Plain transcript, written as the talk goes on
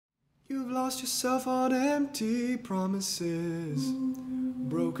You've lost yourself on empty promises,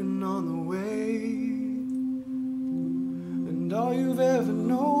 broken on the way, and all you've ever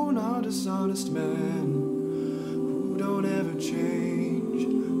known are dishonest men who don't ever change.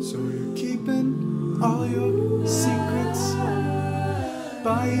 So you're keeping all your secrets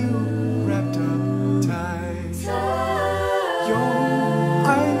by you wrapped up tight. You're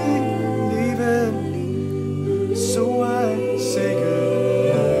I believe in, so I say goodnight.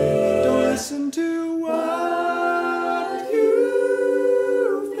 Don't listen to what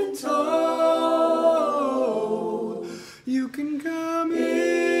you've been told. You can come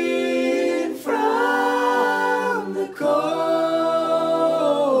in from the cold,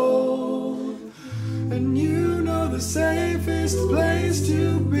 and you know the safest place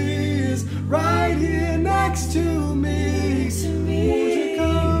to be is right here next to me. Won't you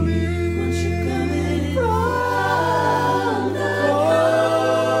come in? Won't you come in from the cold?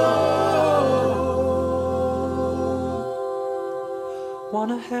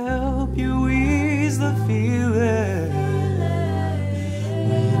 Wanna help you ease the feeling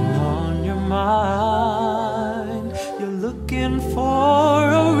weighing on your mind. You're looking for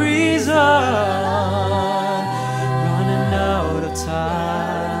a reason, running out of time.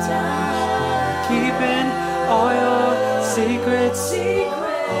 Keeping all your secrets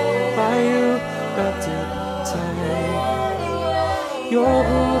by you wrapped up tight. You're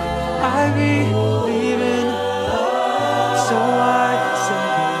who I believe in, so I